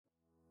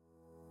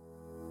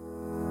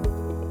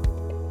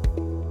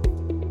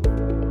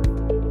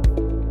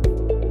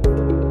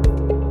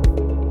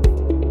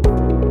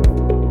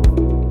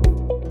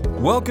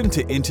Welcome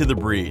to Into the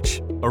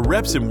Breach, a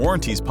Reps and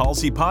Warranties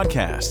policy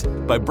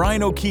podcast by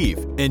Brian O'Keefe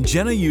and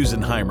Jenna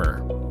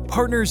Usenheimer,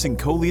 partners and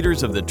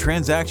co-leaders of the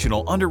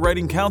Transactional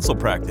Underwriting Counsel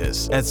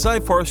practice at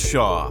Seyfarth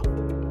Shaw,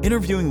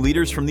 interviewing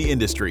leaders from the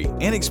industry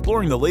and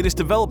exploring the latest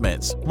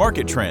developments,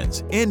 market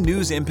trends, and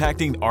news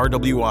impacting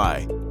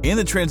RWI and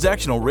the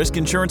transactional risk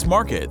insurance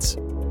markets.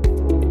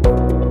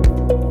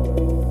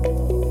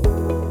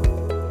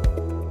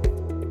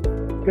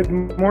 Good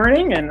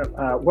morning and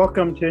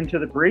welcome to Into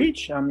the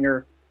Breach. I'm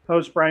your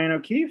host, Brian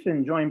O'Keefe,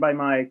 and joined by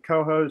my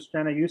co-host,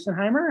 Jenna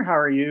Usenheimer. How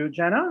are you,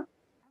 Jenna?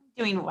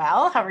 Doing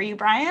well. How are you,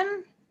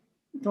 Brian?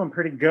 Doing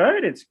pretty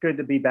good. It's good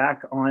to be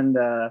back on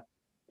the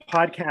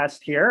podcast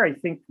here. I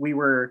think we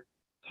were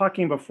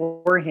talking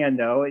beforehand,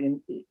 though.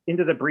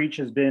 Into the Breach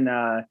has been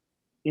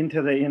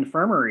into the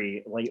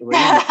infirmary lately.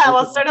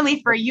 Well,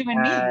 certainly for you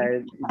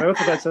and me.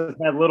 Both of us have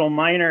had little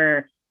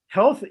minor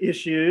health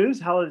issues.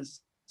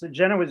 So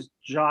Jenna was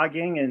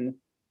jogging and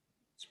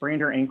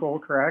sprained her ankle,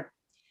 correct?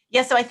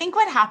 Yeah, so I think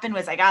what happened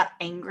was I got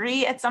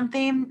angry at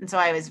something, and so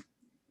I was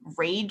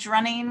rage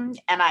running,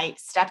 and I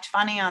stepped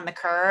funny on the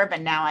curb,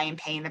 and now I am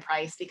paying the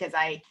price because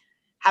I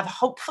have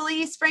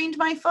hopefully sprained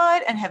my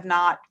foot and have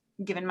not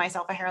given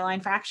myself a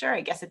hairline fracture.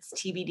 I guess it's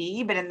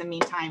TBD, but in the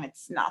meantime,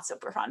 it's not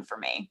super fun for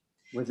me.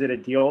 Was it a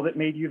deal that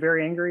made you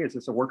very angry? Is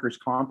this a workers'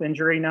 comp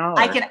injury now?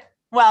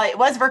 Well, it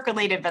was work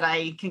related, but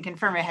I can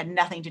confirm it had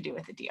nothing to do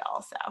with the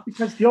deal. So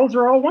because deals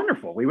are all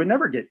wonderful. We would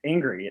never get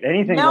angry at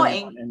anything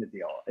going on in the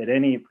deal at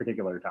any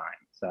particular time.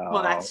 So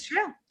well, that's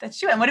true. That's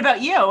true. And what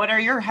about you? What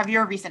are have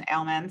your recent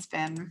ailments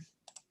been?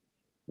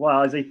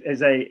 Well, as I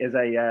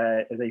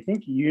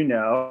think you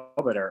know,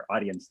 but our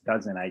audience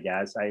doesn't, I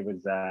guess. I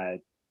was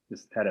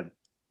just had a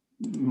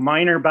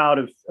minor bout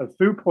of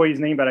food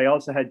poisoning, but I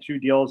also had two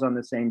deals on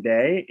the same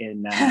day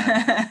and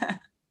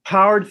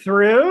powered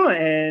through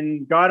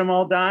and got them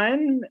all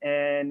done.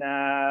 And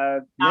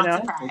that's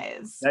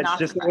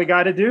just what we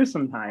got to do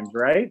sometimes,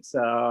 right?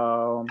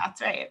 So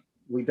that's right.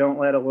 We don't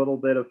let a little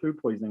bit of food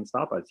poisoning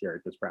stop us here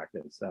at this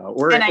practice. So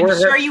I'm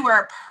sure you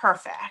were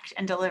perfect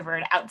and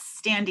delivered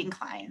outstanding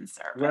client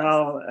service.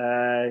 Well,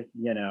 I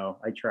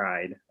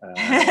tried.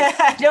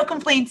 No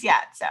complaints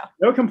yet. So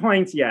no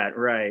complaints yet.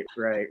 Right.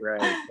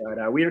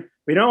 But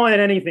we don't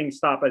let anything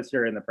stop us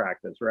here in the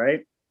practice,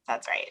 right?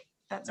 That's right.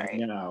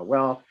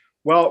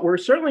 Well, we're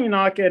certainly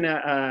not going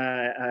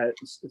to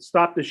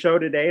stop the show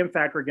today. In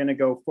fact, we're going to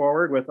go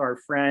forward with our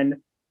friend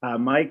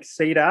Mike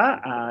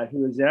Seda,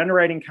 who is the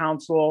underwriting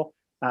counsel,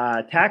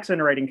 tax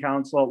underwriting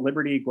counsel at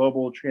Liberty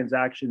Global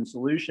Transaction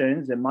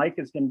Solutions. And Mike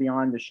is going to be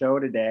on the show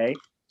today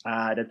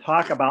to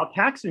talk about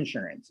tax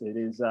insurance. It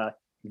is a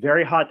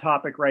very hot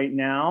topic right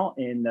now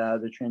in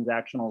the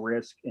transactional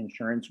risk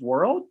insurance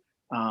world.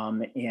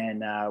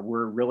 And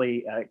we're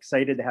really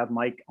excited to have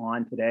Mike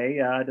on today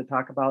to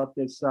talk about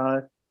this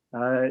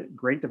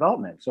great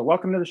development. So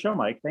welcome to the show,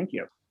 Mike. Thank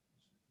you.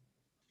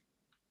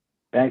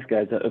 Thanks,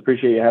 guys. I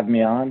appreciate you having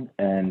me on,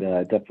 and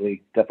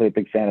definitely a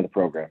big fan of the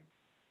program.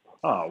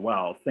 Oh,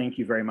 well, thank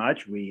you very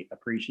much. We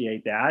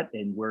appreciate that.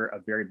 And we're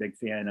a very big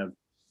fan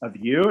of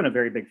you and a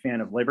very big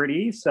fan of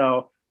Liberty.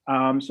 So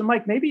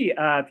Mike, maybe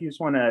if you just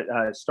want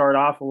to start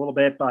off a little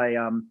bit by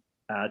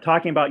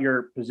talking about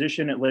your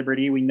position at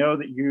Liberty. We know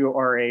that you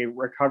are a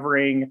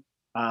recovering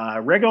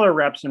regular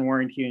reps and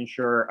warranty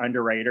insurer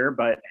underwriter,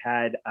 but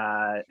had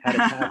a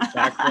tax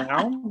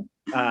background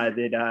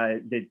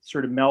that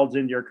sort of melds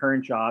into your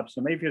current job. So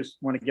maybe you just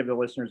want to give the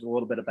listeners a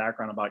little bit of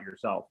background about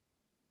yourself.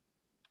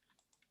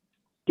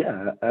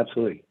 Yeah,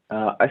 absolutely.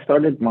 I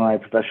started my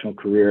professional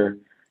career,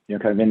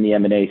 kind of in the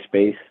M&A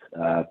space,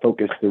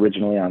 focused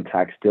originally on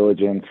tax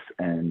diligence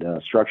and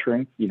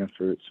structuring,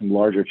 for some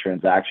larger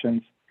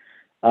transactions.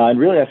 And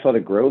really, I saw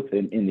the growth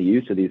in the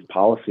use of these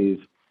policies.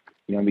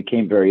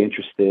 Became very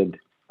interested,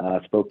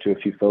 spoke to a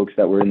few folks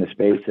that were in the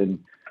space and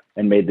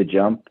made the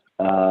jump.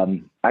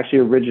 Actually,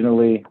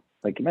 originally,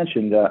 like you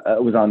mentioned, I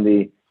was on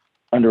the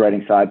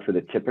underwriting side for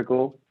the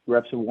typical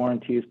reps and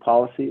warranties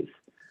policies.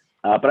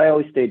 But I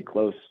always stayed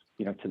close,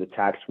 to the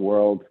tax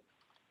world,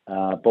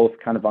 both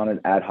kind of on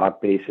an ad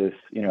hoc basis,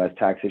 as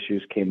tax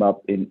issues came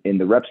up in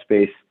the rep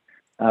space,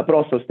 but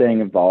also staying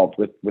involved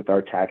with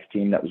our tax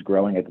team that was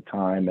growing at the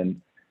time.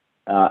 And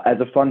as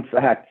a fun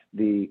fact,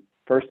 the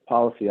first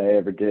policy I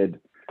ever did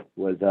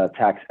was a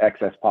tax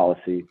excess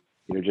policy,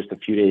 just a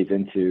few days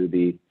into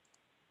the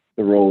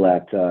role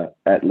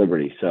at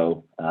Liberty.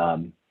 So,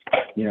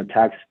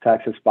 tax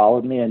has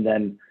followed me, and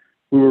then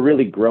we were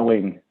really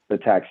growing the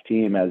tax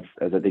team as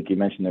I think you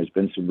mentioned. There's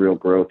been some real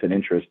growth and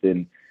interest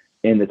in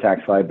the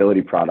tax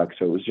liability product.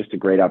 So it was just a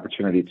great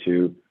opportunity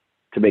to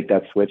make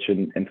that switch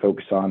and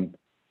focus on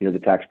the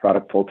tax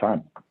product full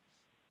time.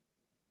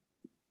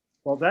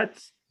 Well,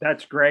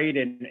 that's great,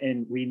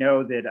 and we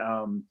know that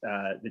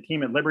the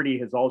team at Liberty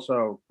has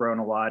also grown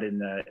a lot in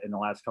the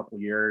last couple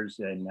of years,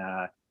 and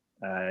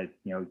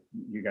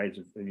you guys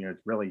have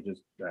it's really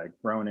just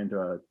grown into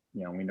a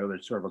we know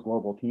there's sort of a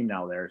global team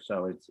now there,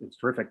 so it's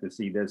terrific to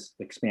see this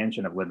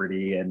expansion of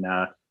Liberty and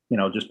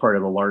just part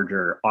of the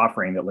larger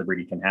offering that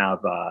Liberty can have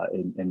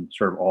in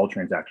sort of all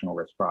transactional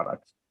risk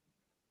products.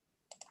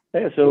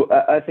 Yeah, so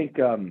I think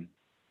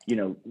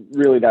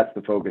really that's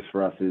the focus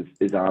for us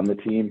is on the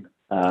team.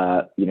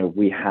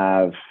 We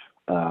have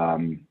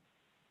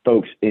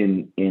folks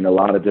in a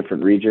lot of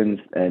different regions,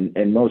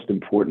 and most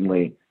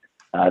importantly,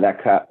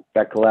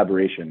 that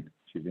collaboration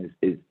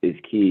is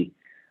key.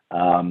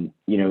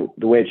 The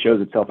way it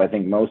shows itself, I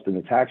think, most in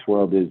the tax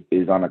world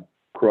is on a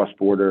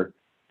cross-border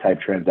type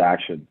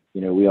transaction.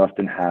 We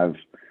often have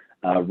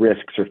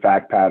risks or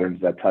fact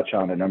patterns that touch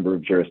on a number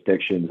of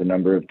jurisdictions, a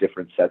number of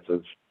different sets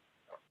of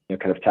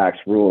kind of tax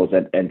rules,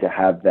 and to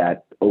have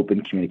that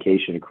open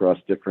communication across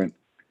different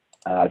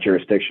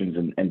jurisdictions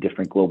and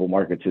different global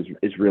markets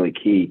is really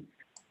key.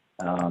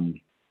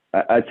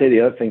 I'd say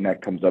the other thing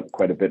that comes up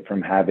quite a bit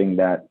from having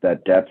that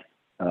depth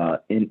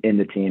in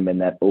the team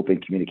and that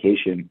open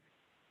communication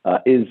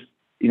is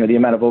the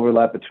amount of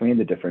overlap between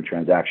the different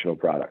transactional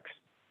products.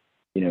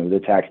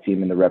 The tax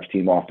team and the reps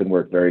team often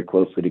work very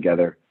closely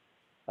together.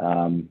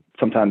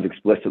 Sometimes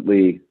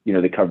explicitly,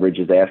 the coverage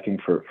is asking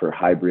for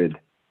hybrid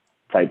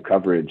type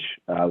coverage,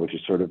 which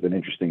is sort of an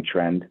interesting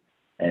trend.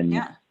 And,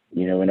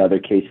 in other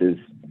cases,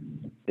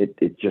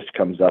 it just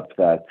comes up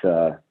that,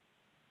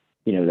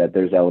 that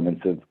there's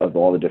elements of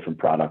all the different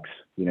products,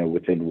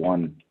 within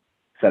one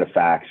set of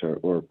facts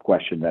or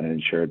question that an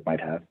insured might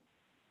have.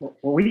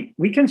 Well,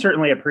 we can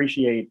certainly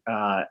appreciate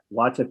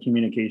lots of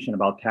communication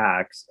about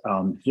tax.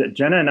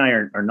 Jenna and I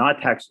are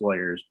not tax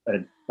lawyers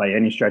by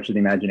any stretch of the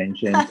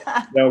imagination.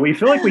 So we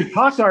feel like we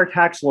talk to our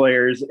tax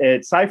lawyers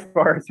at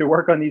Cyfar to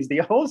work on these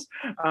deals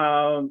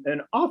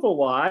an awful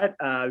lot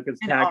because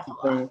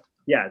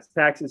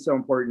tax is so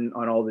important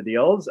on all the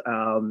deals,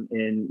 and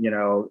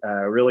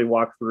really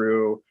walk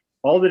through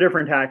all the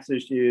different tax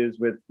issues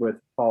with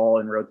Paul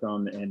and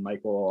Rotem and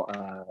Michael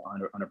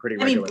on a pretty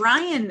regular.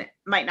 Brian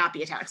might not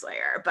be a tax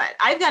lawyer, but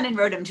I've gotten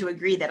Rotem to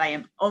agree that I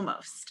am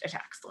almost a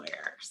tax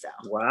lawyer. So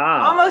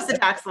wow, almost a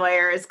tax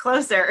lawyer is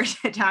closer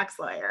to a tax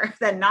lawyer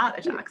than not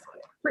a tax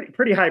lawyer.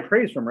 Pretty high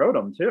praise from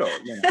Rotem too.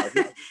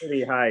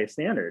 Pretty high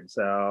standard.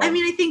 So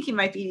I think he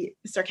might be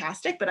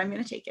sarcastic, but I'm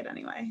going to take it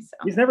anyway. So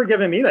he's never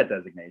given me that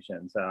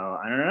designation, so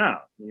I don't know.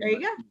 There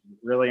you go.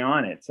 Really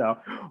on it. So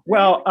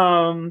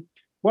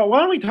well,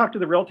 why don't we talk to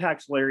the real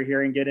tax lawyer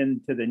here and get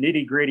into the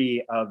nitty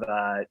gritty of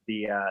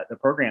the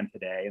program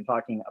today and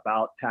talking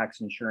about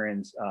tax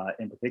insurance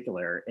in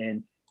particular.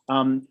 And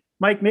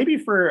Mike, maybe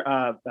for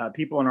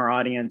people in our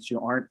audience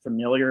who aren't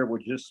familiar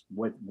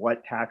with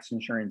what tax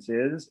insurance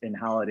is and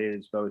how it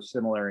is both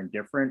similar and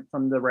different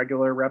from the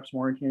regular reps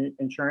warranty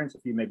insurance,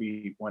 if you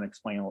maybe want to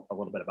explain a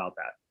little bit about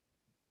that.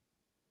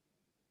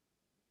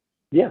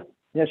 Yeah,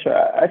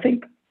 sure. I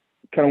think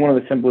kind of one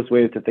of the simplest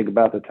ways to think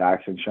about the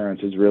tax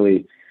insurance is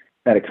really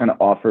that it kind of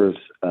offers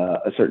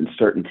a certain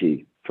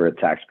certainty for a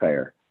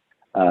taxpayer.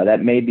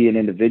 That may be an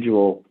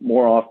individual.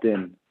 More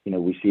often,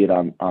 we see it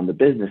on the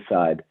business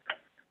side,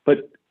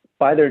 but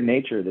by their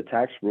nature, the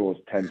tax rules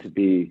tend to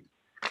be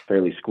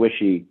fairly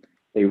squishy.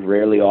 They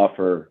rarely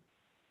offer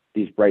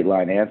these bright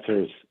line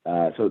answers.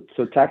 So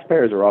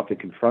taxpayers are often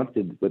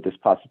confronted with this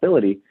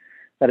possibility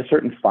that a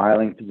certain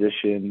filing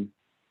position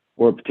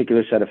or a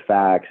particular set of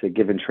facts, a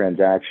given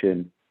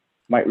transaction,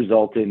 might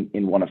result in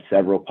one of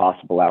several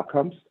possible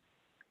outcomes.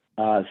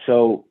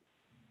 So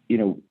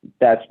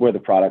that's where the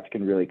product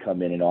can really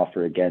come in and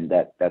offer, again,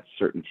 that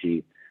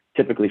certainty,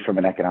 typically from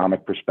an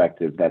economic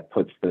perspective, that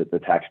puts the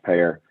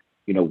taxpayer,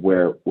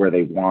 where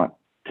they want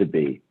to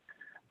be.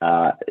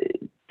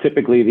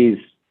 Typically, these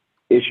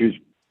issues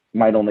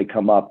might only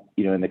come up,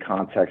 in the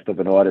context of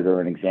an audit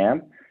or an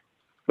exam.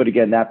 But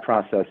again, that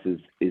process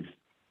is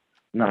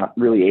not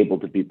really able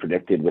to be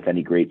predicted with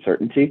any great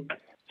certainty.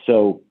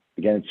 So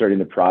again, inserting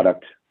the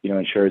product,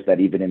 ensures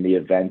that even in the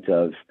event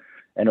of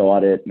an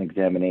audit, an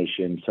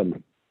examination,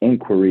 some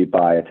inquiry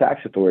by a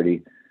tax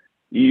authority,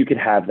 you could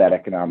have that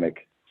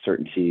economic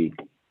certainty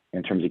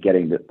in terms of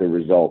getting the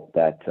result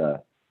that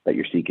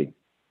you're seeking.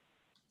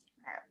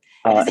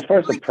 As far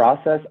as the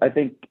process, I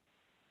think.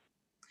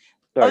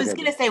 I was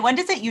going to say, when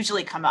does it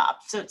usually come up?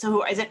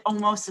 So is it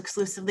almost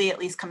exclusively at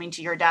least coming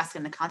to your desk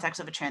in the context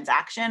of a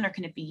transaction, or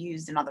can it be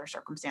used in other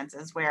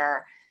circumstances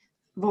where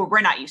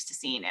we're not used to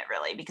seeing it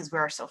really because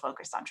we're so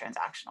focused on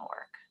transactional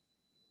work?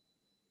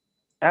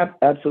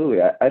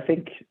 Absolutely. I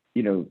think,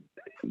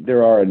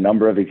 there are a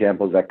number of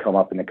examples that come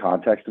up in the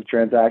context of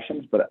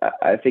transactions, but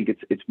I think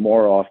it's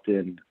more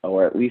often,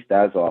 or at least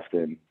as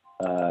often,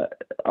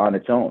 on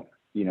its own.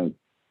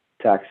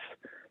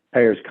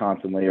 Taxpayers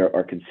constantly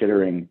are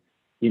considering,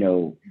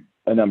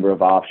 a number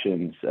of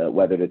options,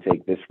 whether to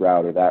take this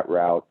route or that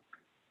route.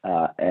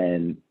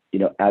 And,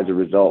 as a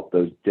result,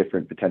 those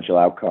different potential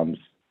outcomes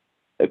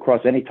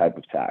across any type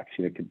of tax,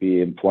 it could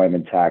be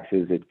employment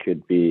taxes, it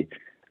could be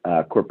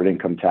corporate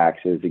income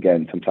taxes.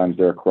 Again, sometimes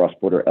there are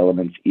cross-border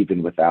elements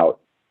even without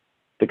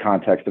the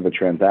context of a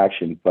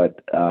transaction.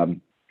 But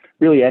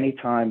really, any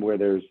time where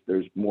there's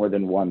more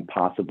than one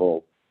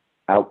possible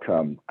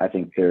outcome, I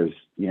think there's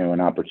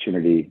an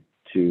opportunity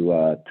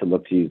to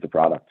look to use the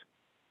product.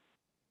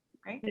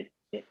 Right.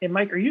 And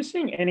Mike, are you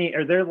seeing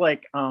are there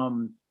like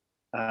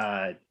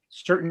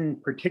certain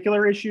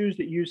particular issues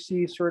that you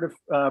see sort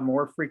of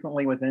more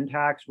frequently within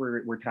tax,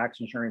 where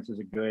tax insurance is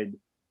a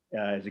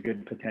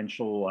good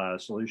potential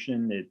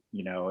solution? That,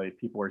 if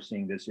people are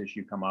seeing this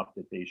issue come up,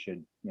 that they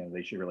should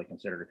really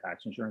consider a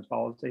tax insurance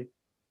policy.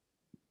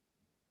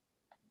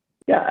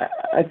 Yeah,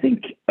 I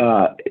think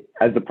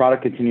as the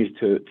product continues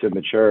to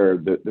mature,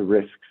 the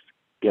risks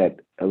get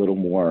a little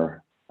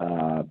more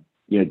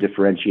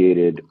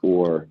differentiated,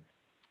 or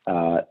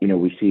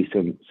we see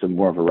some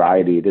more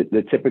variety.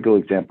 The typical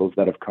examples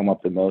that have come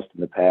up the most in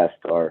the past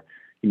are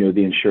the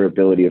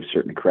insurability of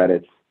certain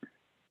credits,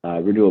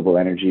 renewable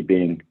energy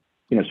being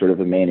sort of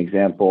a main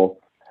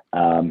example.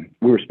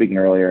 We were speaking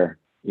earlier,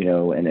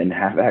 and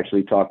have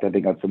actually talked, I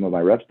think, on some of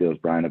my reps deals,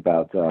 Brian,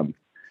 about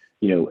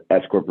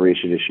S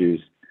corporation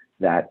issues.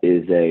 That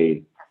is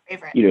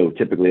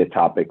typically a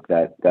topic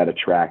that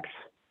attracts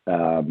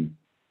the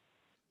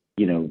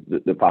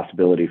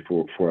possibility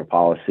for a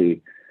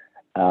policy.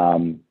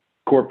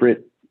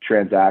 Corporate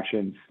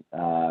transactions,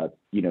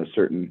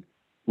 certain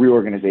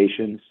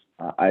reorganizations,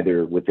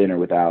 either within or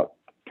without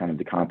kind of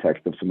the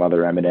context of some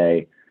other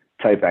M&A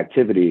type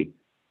activity,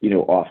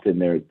 often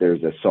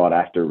there's a sought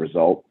after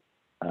result,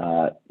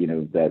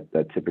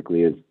 that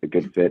typically is a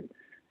good fit.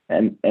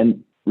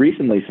 And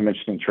recently some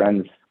interesting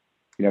trends,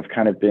 have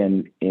kind of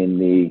been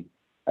in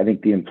I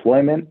think the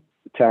employment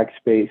tax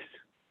space,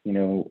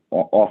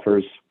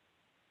 offers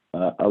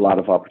a lot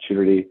of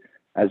opportunity,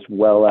 as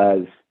well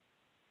as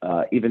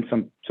even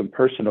some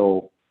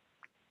personal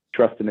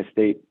trust and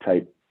estate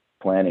type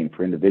planning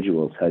for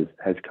individuals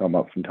has come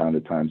up from time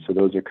to time. So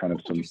those are kind of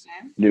some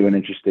new and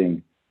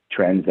interesting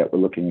trends that we're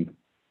looking,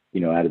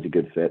 at as a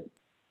good fit.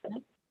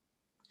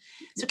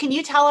 So can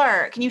you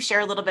share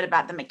a little bit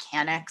about the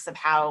mechanics of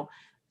how,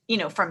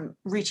 from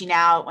reaching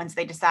out once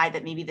they decide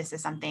that maybe this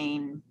is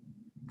something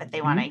that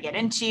they want to get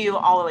into,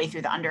 all the way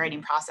through the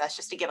underwriting process,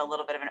 just to give a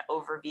little bit of an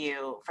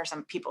overview for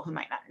some people who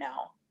might not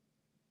know?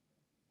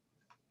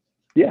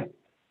 Yeah,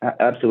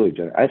 absolutely,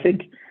 Jen. I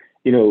think,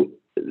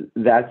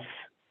 that's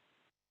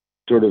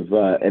sort of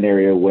an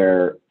area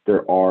where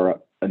there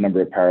are a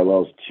number of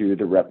parallels to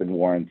the rep and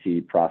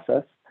warranty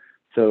process.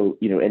 So,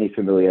 any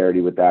familiarity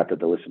with that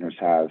the listeners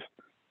have,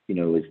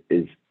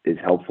 is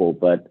helpful.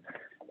 But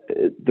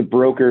the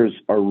brokers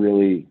are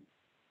really,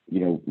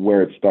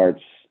 where it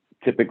starts.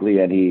 Typically,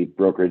 any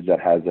brokerage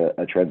that has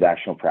a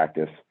transactional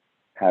practice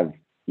have,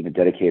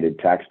 dedicated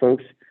tax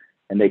folks,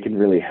 and they can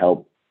really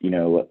help,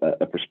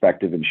 a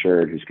prospective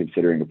insured who's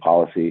considering a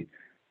policy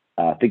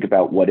think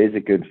about what is a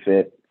good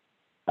fit,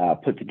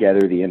 put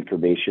together the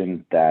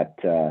information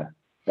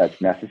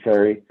that's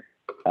necessary.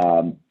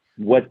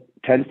 What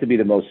tends to be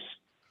the most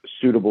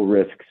suitable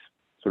risks,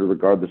 sort of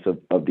regardless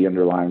of the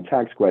underlying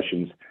tax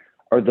questions,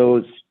 are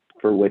those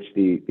for which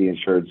the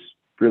insured's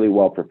really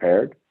well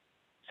prepared.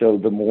 So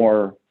the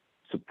more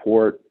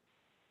support,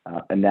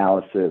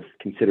 analysis,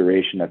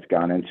 consideration that's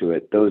gone into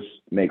it, those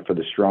make for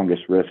the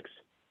strongest risks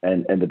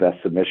and the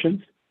best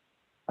submissions.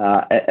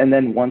 And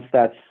then once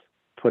that's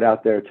put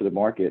out there to the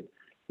market,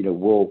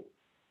 we'll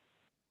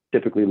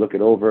typically look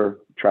it over,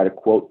 try to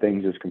quote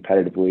things as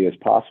competitively as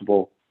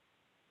possible.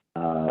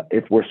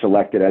 If we're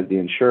selected as the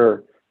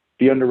insurer,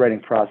 the underwriting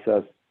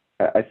process,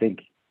 I think,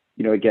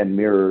 again,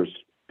 mirrors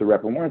the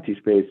rep and warranty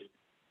space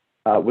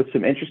with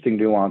some interesting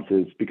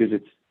nuances, because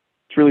it's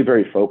really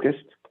very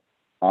focused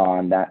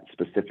on that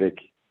specific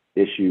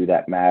issue,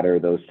 that matter,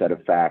 those set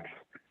of facts.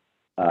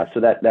 So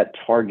that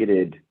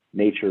targeted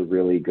nature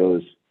really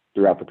goes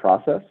throughout the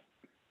process,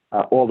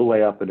 all the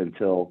way up and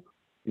until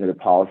the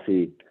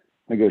policy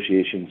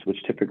negotiations,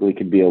 which typically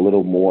can be a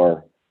little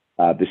more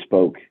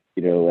bespoke,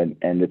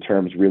 and the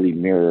terms really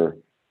mirror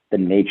the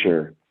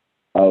nature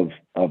of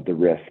the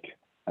risk.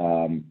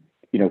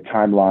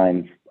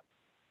 Timelines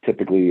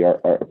typically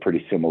are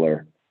pretty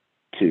similar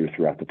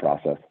throughout the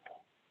process.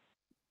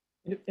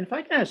 If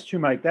I can ask too,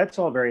 Mike, that's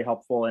all very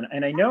helpful.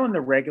 And I know in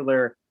the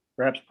regular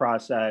reps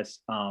process,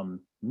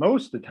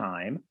 most of the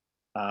time,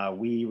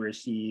 we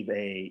receive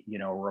a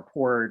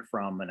report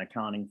from an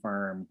accounting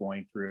firm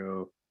going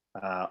through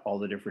all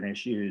the different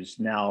issues.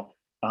 Now,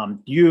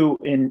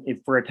 if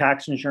for a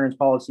tax insurance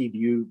policy, do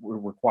you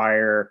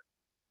require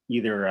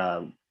either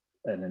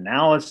an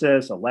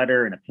analysis, a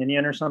letter, an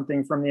opinion, or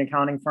something from the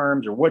accounting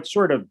firms, or what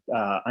sort of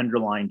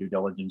underlying due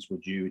diligence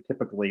would you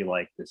typically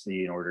like to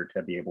see in order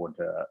to be able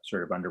to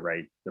sort of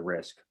underwrite the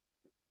risk?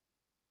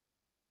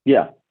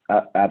 Yeah,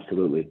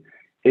 absolutely.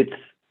 It's,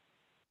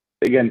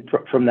 again,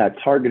 from that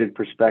targeted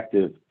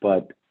perspective,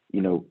 but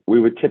we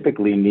would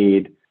typically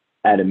need,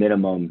 at a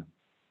minimum,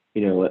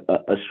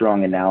 a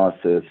strong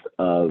analysis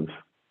of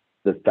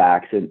the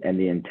facts and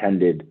the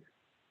intended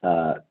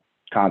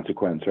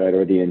consequence, right,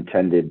 or the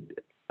intended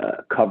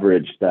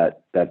coverage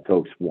that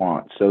folks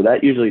want. So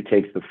that usually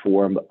takes the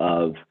form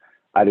of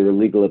either a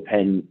legal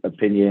opinion,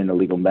 a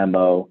legal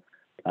memo.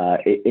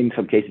 In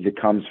some cases, it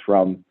comes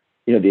from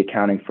the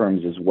accounting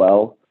firms as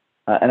well.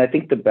 And I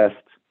think the best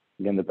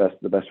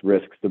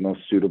risks, the most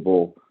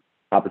suitable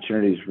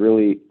opportunities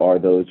really are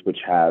those which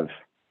have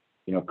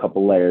a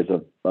couple layers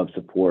of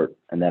support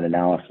and that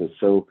analysis.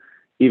 So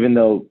even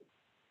though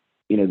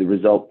the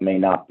result may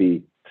not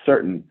be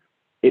certain,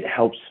 it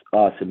helps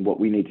us. And what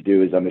we need to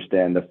do is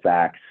understand the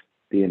facts,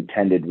 the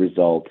intended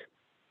result,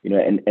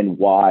 and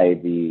why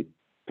the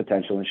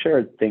potential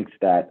insured thinks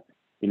that,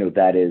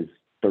 that is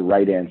the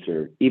right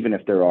answer. Even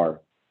if there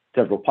are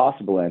several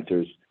possible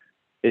answers,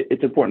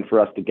 it's important for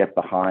us to get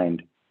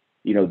behind,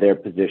 their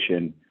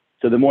position.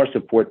 So the more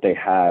support they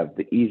have,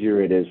 the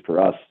easier it is for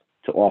us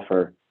to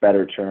offer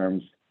better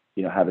terms,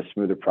 have a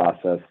smoother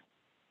process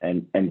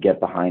and get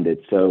behind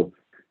it. So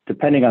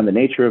depending on the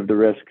nature of the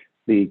risk,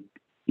 the,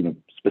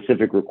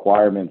 specific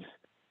requirements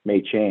may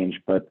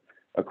change, but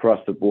across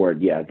the board,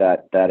 yeah,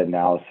 that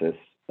analysis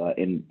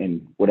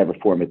in whatever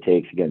form it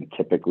takes, again,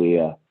 typically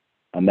a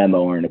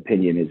memo or an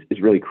opinion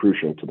is really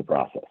crucial to the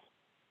process.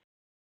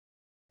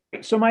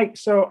 So Mike,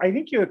 I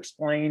think you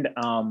explained,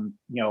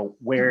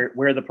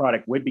 where the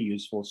product would be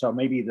useful. So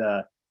maybe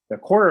the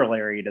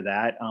corollary to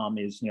that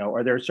is,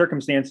 are there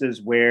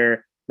circumstances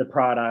where the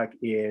product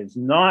is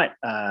not,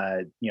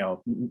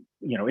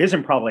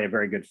 isn't probably a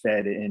very good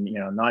fit and,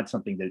 not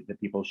something that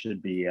people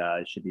should be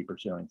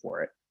pursuing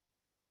for it?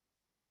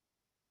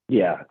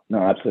 Yeah, no,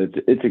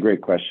 absolutely. It's a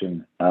great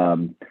question.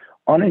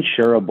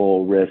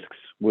 Uninsurable risks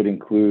would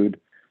include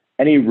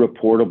any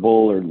reportable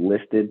or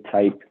listed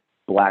type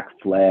black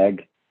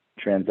flag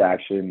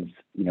transactions.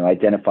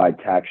 Identified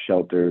tax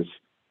shelters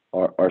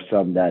are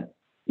some that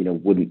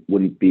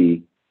wouldn't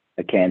be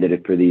a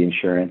candidate for the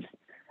insurance.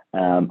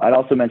 I'd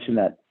also mention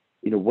that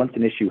once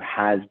an issue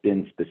has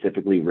been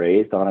specifically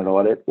raised on an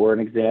audit or an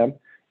exam,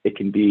 it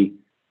can be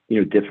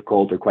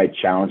difficult or quite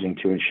challenging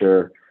to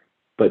insure,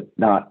 but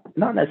not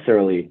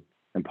necessarily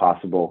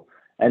impossible.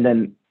 And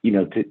then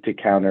to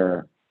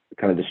counter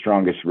kind of the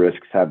strongest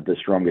risks, have the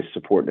strongest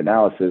support and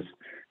analysis.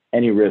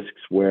 Any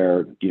risks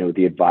where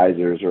the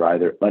advisors are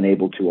either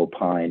unable to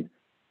opine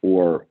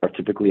or are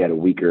typically at a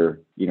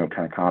weaker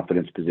kind of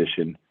confidence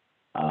position,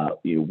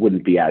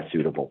 wouldn't be as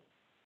suitable.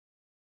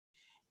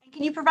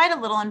 Can you provide a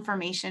little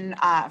information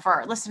for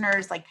our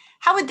listeners? Like,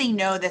 how would they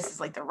know this is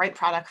like the right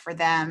product for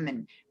them,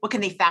 and what can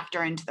they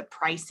factor into the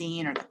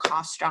pricing or the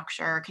cost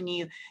structure? Can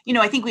you,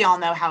 I think we all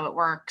know how it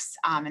works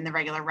in the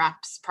regular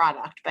reps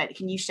product, but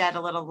can you shed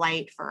a little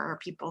light for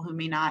people who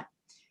may not,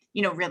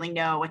 really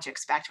know what to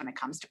expect when it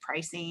comes to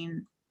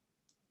pricing?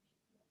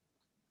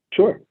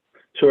 Sure.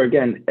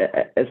 Again,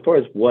 as far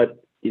as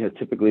what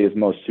typically is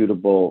most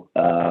suitable,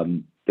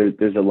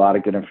 there's a lot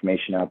of good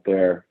information out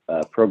there.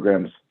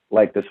 Programs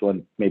like this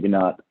one, maybe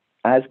not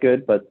as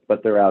good, but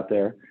they're out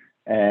there.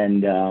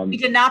 And we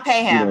did not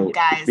pay him,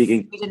 guys.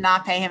 We did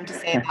not pay him to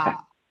say that.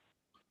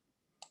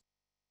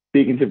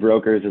 Speaking to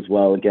brokers as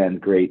well, again,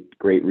 great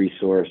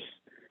resource.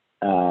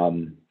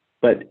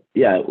 But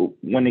yeah,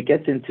 when it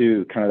gets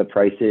into kind of the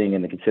pricing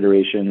and the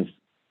considerations,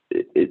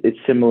 it's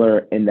similar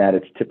in that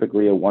it's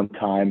typically a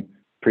one-time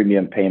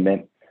premium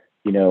payment,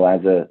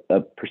 as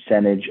a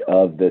percentage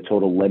of the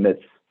total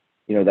limits,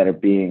 that are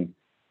being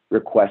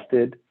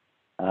requested.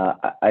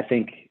 I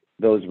think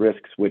those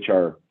risks which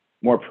are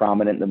more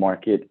prominent in the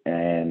market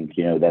and,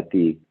 that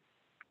the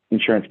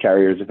insurance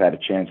carriers have had a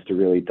chance to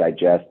really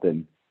digest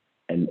and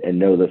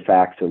know the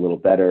facts a little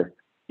better,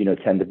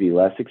 tend to be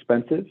less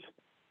expensive.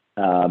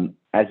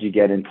 As you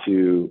get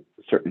into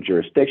certain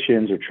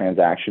jurisdictions or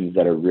transactions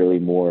that are really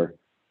more,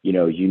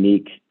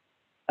 unique,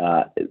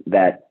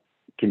 that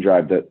can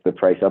drive the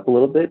price up a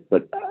little bit.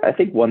 But I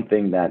think one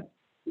thing that,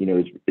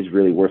 is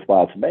really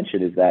worthwhile to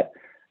mention is that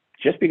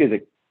just because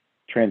a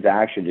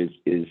transaction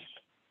is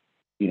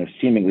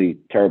seemingly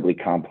terribly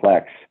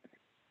complex,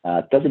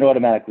 doesn't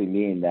automatically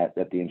mean that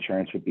the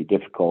insurance would be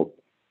difficult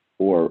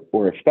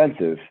or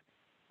expensive.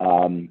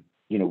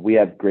 We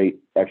have great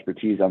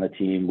expertise on the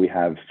team. We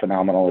have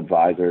phenomenal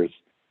advisors,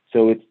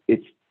 so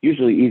it's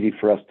usually easy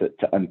for us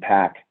to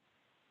unpack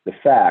the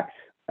facts.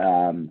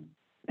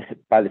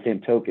 By the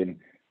same token,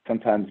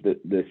 sometimes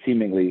the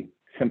seemingly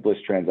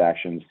simplest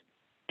transactions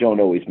don't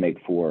always make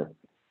for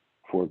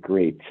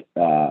great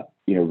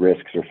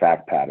risks or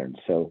fact patterns.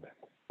 So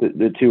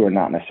the two are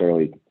not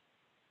necessarily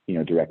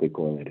directly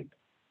correlated.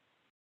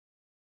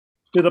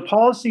 Do the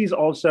policies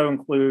also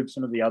include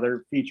some of the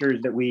other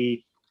features that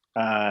we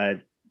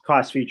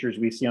cost features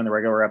we see on the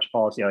regular reps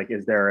policy? Like,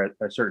 is there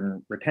a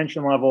certain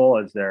retention level?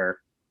 Is there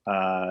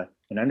an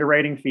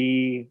underwriting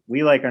fee?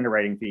 We like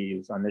underwriting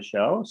fees on this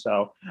show.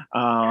 So,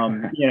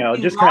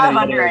 just kind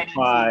of the other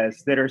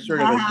costs that are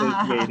sort of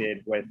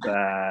associated with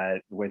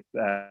the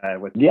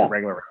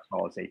regular reps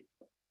policy.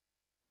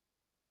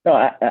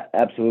 No,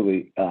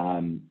 absolutely.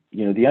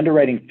 The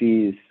underwriting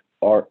fees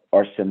are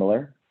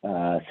similar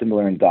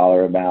in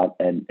dollar amount,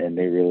 and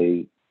they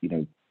really,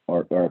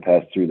 are a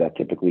pass through that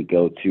typically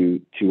go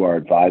to our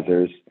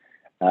advisors.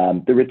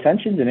 The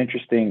retention is an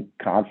interesting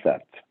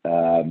concept.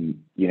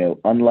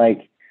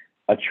 Unlike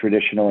a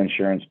traditional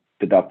insurance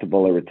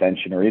deductible or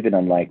retention, or even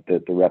unlike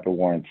the rep or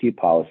warranty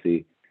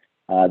policy,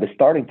 the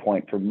starting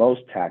point for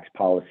most tax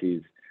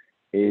policies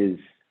is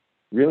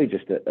really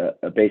just a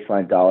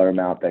baseline dollar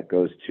amount that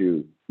goes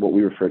to what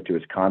we refer to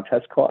as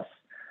contest costs.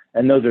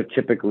 And those are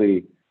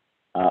typically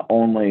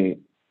only,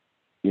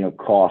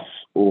 costs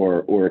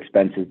or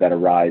expenses that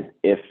arise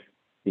if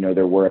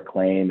there were a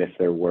claim, if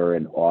there were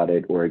an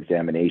audit or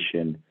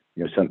examination,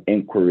 some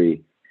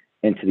inquiry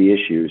into the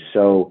issue.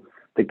 So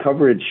the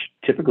coverage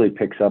typically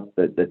picks up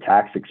the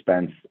tax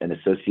expense and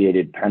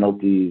associated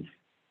penalties,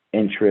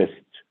 interest,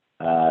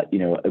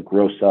 a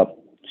gross up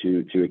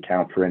to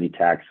account for any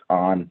tax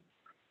on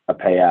a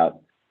payout,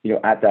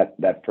 at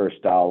that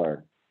first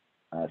dollar.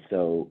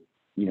 So,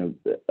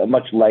 a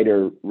much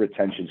lighter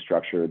retention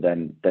structure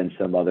than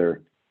some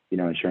other,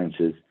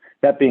 insurances.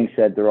 That being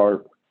said, there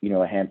are,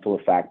 a handful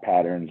of fact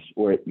patterns,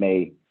 or it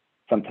may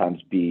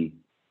sometimes be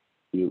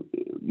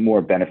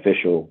more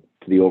beneficial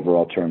to the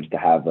overall terms to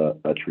have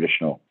a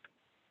traditional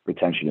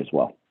retention as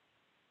well.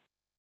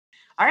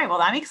 All right, well,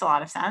 that makes a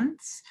lot of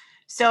sense.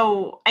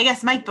 So I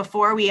guess, Mike,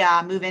 before we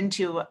move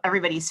into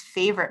everybody's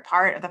favorite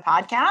part of the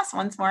podcast,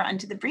 once more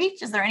Onto the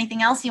Breach, is there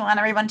anything else you want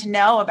everyone to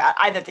know about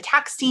either the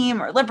tax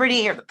team or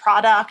Liberty or the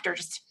product or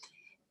just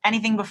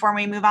anything before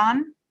we move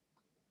on?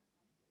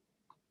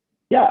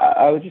 Yeah,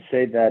 I would just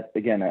say that,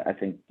 again, I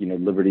think,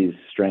 Liberty's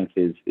strength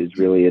is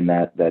really in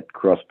that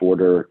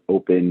cross-border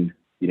open,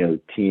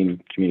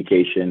 team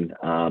communication.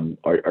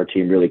 Our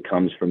team really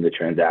comes from the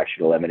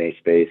transactional M&A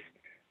space.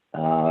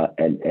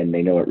 And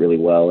they know it really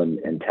well,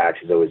 and tax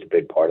is always a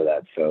big part of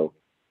that. So,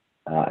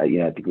 I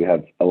think we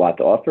have a lot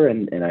to offer,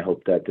 and I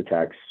hope that the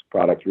tax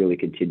product really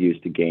continues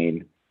to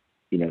gain,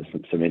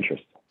 some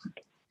interest.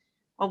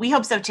 Well, we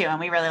hope so too, and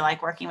we really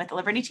like working with the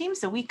Liberty team,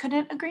 so we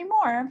couldn't agree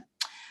more.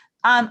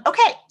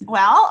 Okay,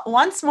 well,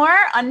 once more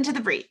Onto the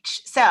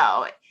Breach.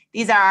 So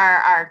these are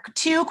our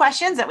 2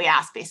 questions that we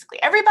ask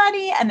basically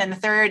everybody, and then the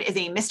third is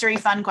a mystery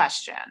fun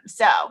question.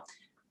 So,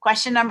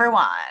 question number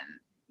 1.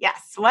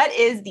 Yes. What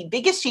is the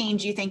biggest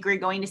change you think we're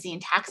going to see in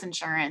tax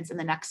insurance in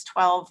the next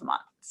 12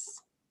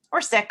 months?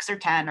 Or 6 or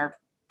 10 or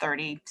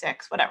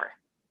 36, whatever.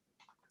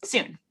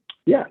 Soon.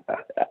 Yeah.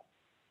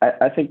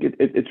 I think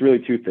it's really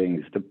 2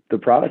 things. The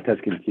product has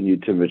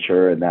continued to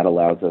mature, and that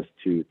allows us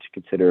to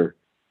consider,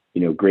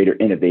 greater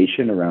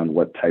innovation around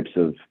what types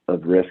of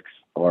risks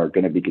are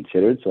going to be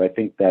considered. So I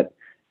think that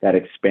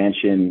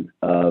expansion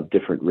of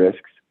different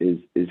risks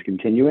is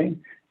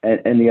continuing.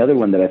 And the other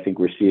one that I think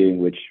we're seeing,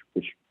 which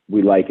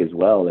we like as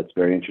well, that's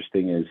very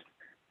interesting, is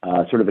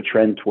sort of a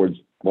trend towards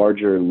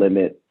larger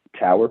limit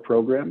tower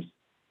programs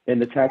in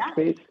the tax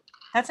space.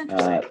 That's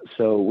interesting.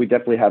 So we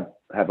definitely have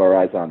our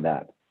eyes on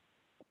that.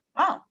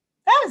 Wow,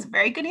 that was a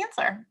very good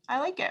answer. I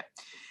like it.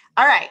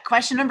 All right,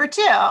 question number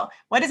 2.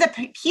 What is a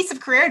piece of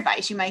career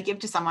advice you might give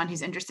to someone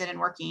who's interested in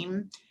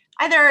working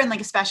either in like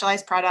a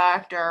specialized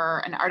product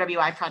or an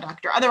RWI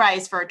product or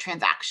otherwise for a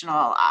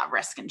transactional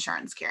risk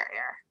insurance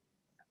carrier,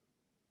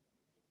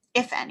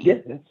 if any?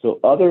 Yeah. So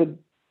other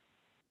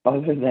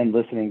than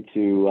listening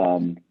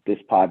to this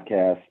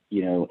podcast,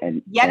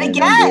 and yet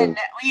again,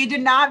 we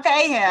did not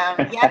pay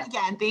him. Yet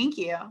again, thank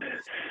you.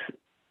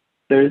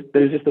 There's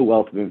just a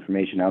wealth of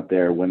information out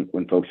there when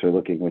folks are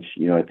looking, which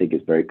I think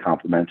is very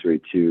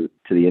complementary to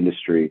the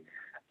industry.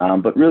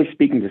 But really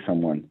speaking to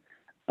someone,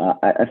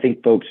 I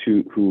think folks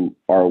who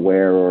are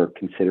aware or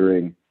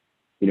considering,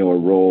 a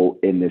role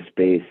in this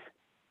space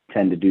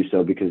tend to do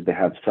so because they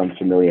have some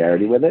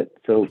familiarity with it.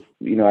 So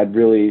I'd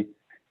really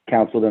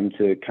counsel them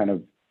to kind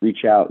of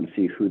reach out and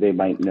see who they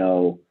might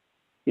know,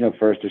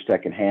 first or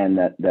second hand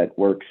that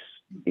works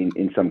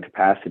in some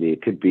capacity.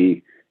 It could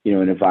be,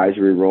 an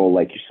advisory role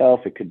like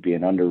yourself. It could be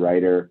an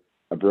underwriter,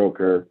 a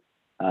broker,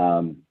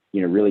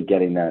 really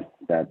getting that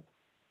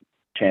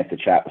chance to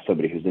chat with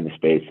somebody who's in the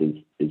space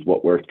is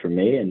what worked for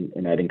me.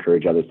 And I'd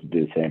encourage others to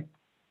do the same.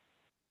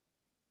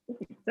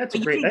 That's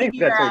but great. You can give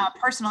your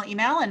personal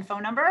email and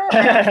phone number. Or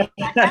I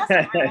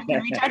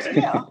can reach out to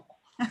you.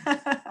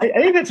 I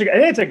think that's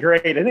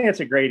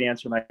a great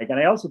answer, Mike. And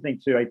I also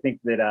think too,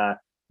 that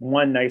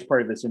one nice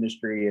part of this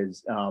industry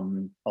is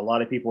a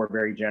lot of people are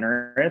very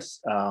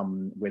generous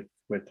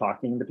with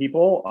talking to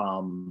people.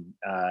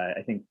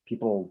 I think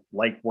people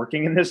like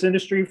working in this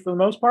industry for the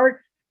most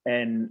part,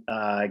 and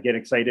get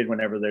excited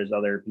whenever there's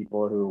other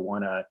people who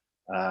want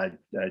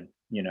to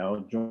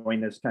join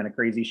this kind of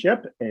crazy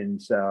ship.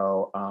 And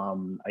so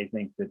I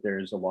think that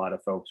there's a lot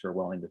of folks who are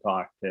willing to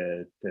talk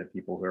to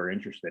people who are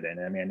interested in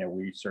it. I mean, I know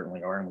we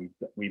certainly are, and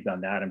we've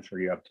done that. I'm sure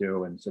you have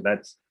too. And so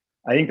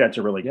I think that's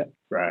a really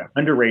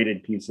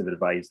underrated piece of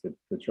advice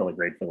that's really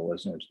great for the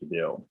listeners to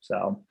do.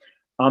 So,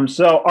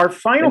 so our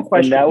final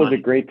question. And that was a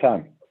great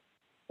time.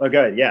 Oh,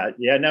 good. Yeah.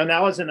 No,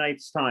 now is a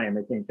nice time.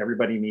 I think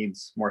everybody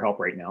needs more help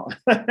right now.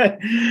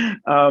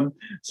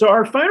 So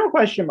our final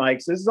question,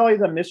 Mike, so this is always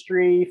a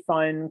mystery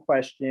fun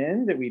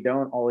question that we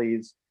don't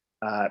always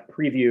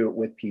preview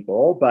with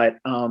people, but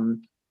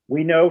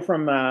we know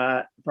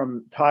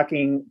from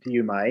talking to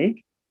you,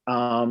 Mike,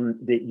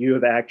 that you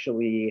have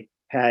actually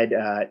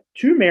had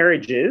 2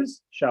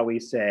 marriages, shall we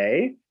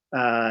say,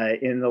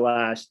 in the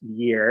last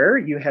year.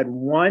 You had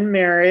 1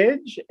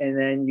 marriage, and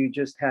then you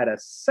just had a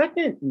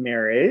second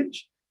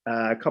marriage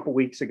a couple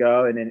weeks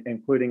ago, and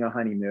including a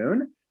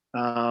honeymoon.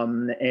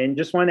 And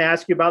just wanted to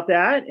ask you about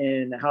that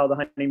and how the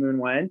honeymoon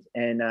went.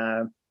 And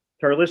to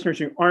our listeners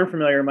who aren't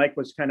familiar, Mike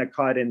was kind of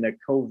caught in the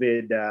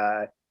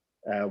COVID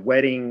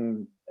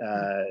wedding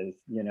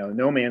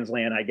no man's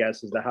land, I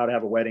guess, as to how to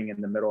have a wedding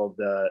in the middle of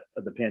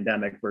the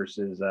pandemic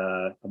versus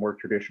a more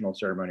traditional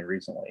ceremony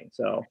recently.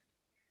 So,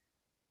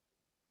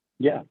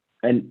 yeah,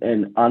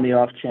 and on the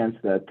off chance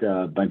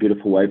that my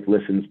beautiful wife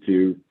listens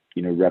to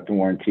Rep and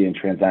Warranty and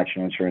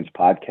Transactional Insurance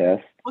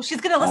podcast. Well,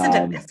 she's going to listen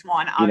to this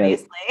one,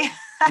 obviously.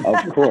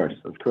 Of course.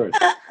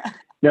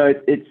 No,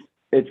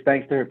 it's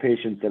thanks to her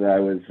patience that I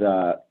was,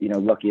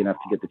 lucky enough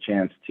to get the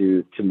chance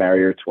to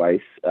marry her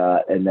twice,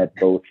 and that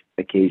both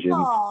occasions,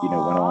 went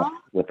off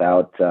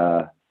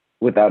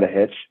without a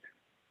hitch.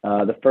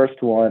 The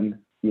first one,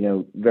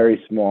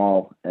 very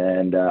small,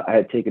 and I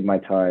had taken my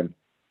time,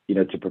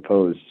 to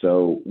propose.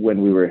 So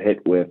when we were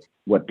hit with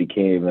what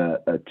became a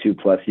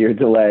 2+ year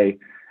delay,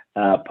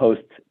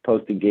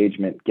 post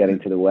engagement, getting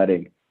to the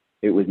wedding,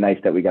 it was nice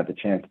that we got the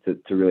chance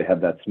to really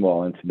have that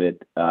small,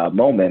 intimate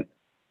moment.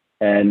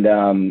 And,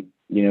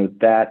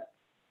 that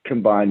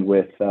combined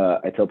with,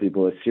 I tell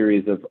people, a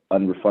series of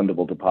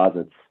unrefundable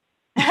deposits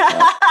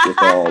with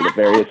all the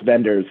various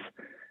vendors,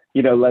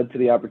 led to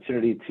the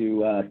opportunity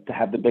to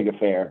have the big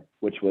affair,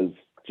 which was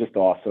just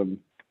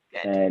awesome.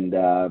 Good.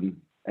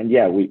 And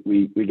yeah,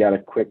 we got a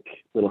quick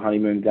little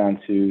honeymoon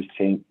down to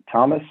St.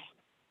 Thomas.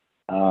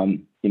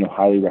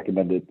 Highly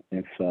recommended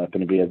if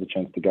anybody has a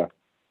chance to go.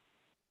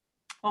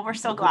 Well, we're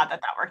so glad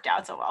that worked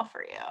out so well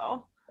for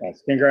you.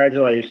 Yes,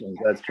 congratulations.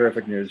 That's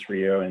terrific news for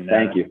you. And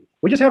thank you.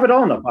 We just have it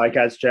all on the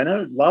podcast,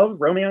 Jenna. Love,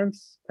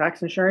 romance,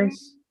 tax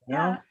insurance.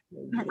 Yeah.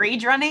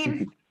 Rage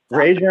running.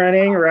 Rage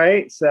running,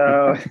 right?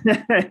 So,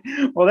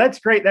 well, that's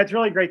great. That's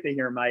really great to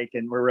hear, Mike.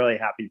 And we're really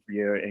happy for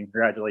you. And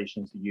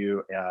congratulations to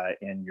you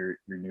and your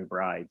new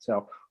bride.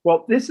 So,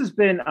 well, this has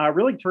been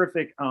really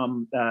terrific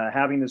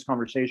having this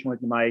conversation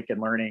with you, Mike,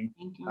 and learning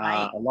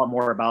a lot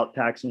more about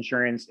tax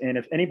insurance. And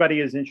if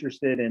anybody is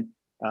interested in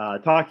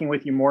talking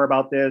with you more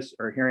about this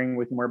or hearing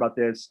with you more about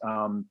this,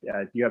 do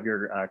you have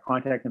your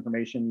contact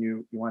information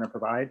you want to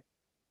provide?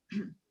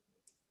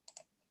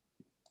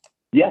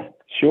 Yeah,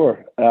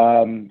 sure.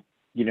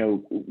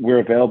 We're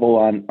available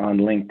on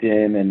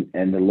LinkedIn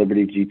and the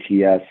Liberty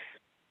GTS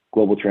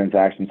Global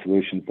Transaction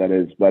Solutions, that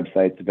is,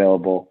 website's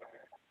available.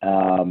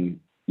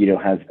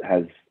 Has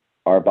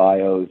our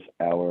bios,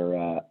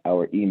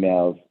 our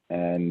emails,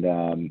 and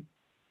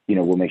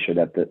we'll make sure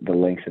that the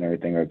links and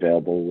everything are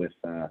available with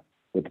the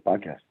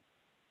podcast.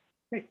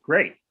 Okay,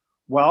 great.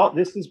 Well,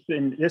 this has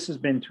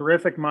been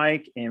terrific,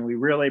 Mike, and we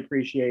really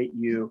appreciate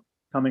you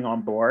coming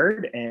on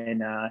board.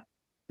 And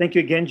thank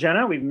you again,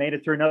 Jenna. We've made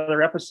it through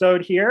another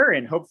episode here,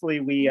 and hopefully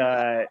we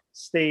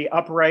stay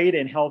upright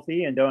and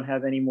healthy and don't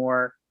have any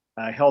more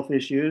health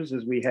issues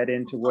as we head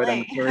into what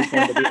I'm sure is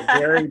going to be a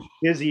very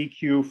busy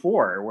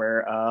Q4,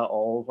 where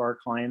all of our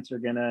clients are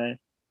going to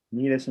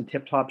need us in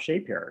tip-top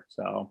shape here.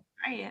 So,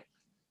 right.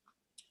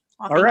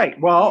 Well, all right.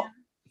 Well,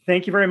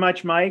 thank you very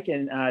much, Mike,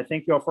 and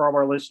thank you all for all of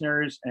our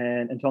listeners.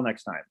 And until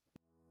next time.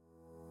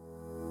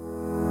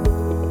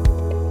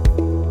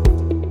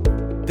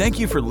 Thank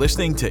you for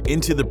listening to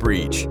Into the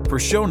Breach. For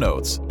show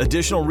notes,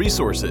 additional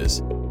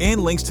resources,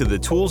 and links to the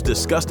tools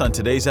discussed on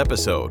today's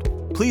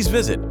episode, please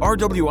visit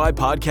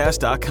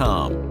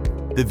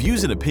rwipodcast.com. The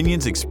views and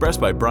opinions expressed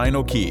by Brian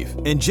O'Keefe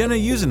and Jenna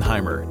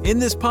Usenheimer in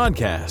this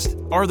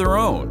podcast are their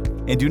own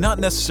and do not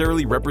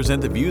necessarily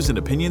represent the views and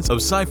opinions of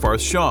Seyfarth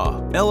Shaw,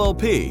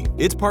 LLP,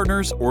 its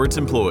partners, or its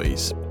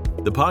employees.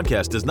 The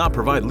podcast does not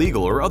provide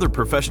legal or other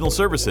professional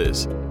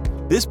services.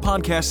 This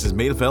podcast is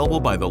made available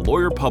by the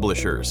Lawyer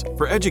Publishers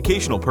for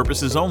educational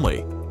purposes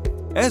only,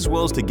 as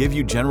well as to give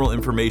you general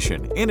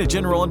information and a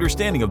general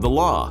understanding of the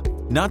law,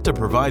 not to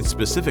provide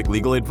specific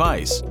legal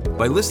advice.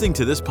 By listening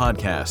to this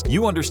podcast,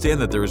 you understand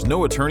that there is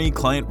no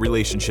attorney-client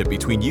relationship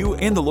between you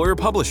and the Lawyer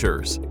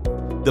Publishers.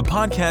 The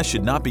podcast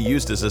should not be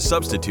used as a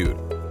substitute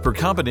for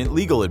competent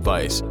legal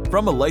advice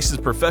from a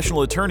licensed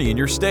professional attorney in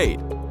your state,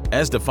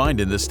 as defined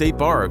in the State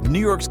Bar of New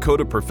York's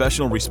Code of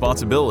Professional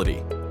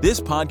Responsibility. This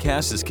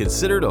podcast is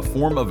considered a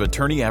form of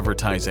attorney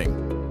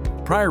advertising.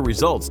 Prior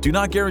results do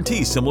not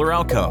guarantee similar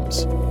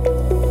outcomes.